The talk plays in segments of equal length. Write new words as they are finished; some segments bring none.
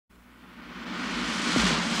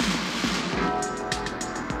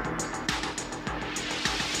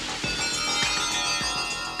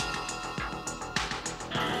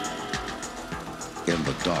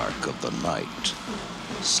dark of the night,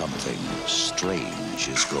 something strange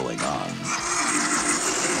is going on.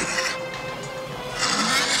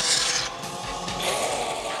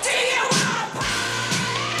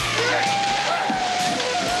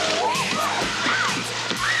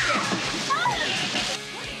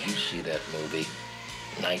 You see that movie,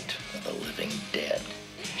 Night of the Living Dead?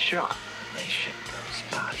 Sure. They ship those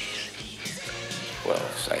bodies. Well,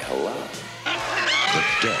 say hello. The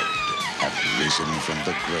dead have risen from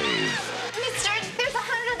the grave. Mister, there's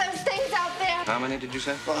 100 of those things out there. How many did you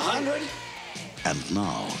say? 100? And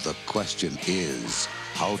now the question is,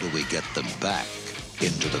 how do we get them back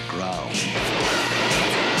into the ground?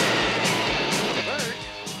 Bert,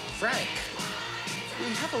 Frank,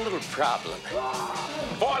 we have a little problem.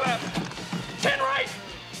 4 left, 10 right.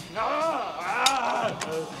 That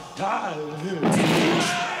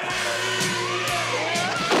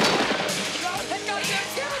goddamn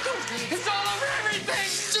chemicals! It's all over everything!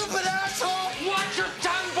 Stupid asshole! Watch your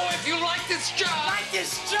tongue, boy, if you like this job! Like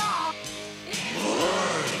this job!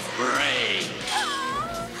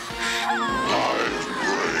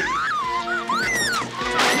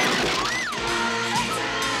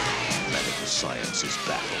 Medical science is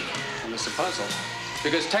baffled. And it's a puzzle,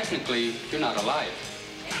 because technically, you're not alive.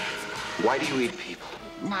 Why do you eat people?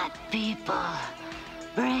 Not people.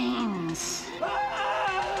 Brains.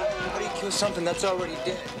 How do you kill something that's already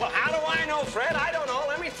dead? Well, how do I know, Fred? I don't know.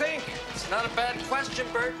 Let me think. It's not a bad question,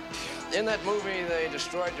 Bert. In that movie, they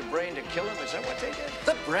destroyed the brain to kill him. Is that what they did?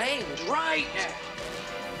 The brains, right?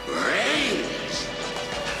 Brains!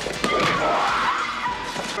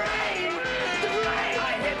 Brain! The brain!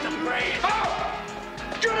 I hit the brain! Oh!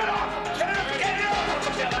 Get it off! Get it off! Get it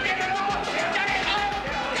off! Get it off! Get it off!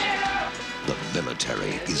 Get it off! The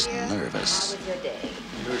military is nervous.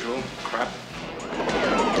 Usual crap.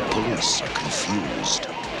 The police are confused.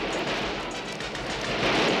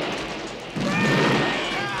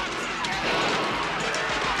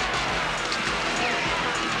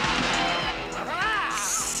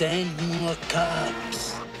 Send more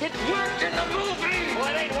cops. It worked in the movie! Well,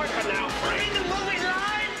 it ain't working now. Read the movie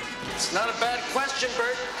line! It's not a bad question,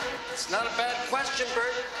 Bert. It's not a bad question,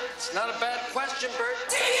 Bert. It's not a bad question, Bert.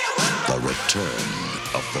 The return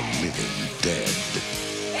of the living dead.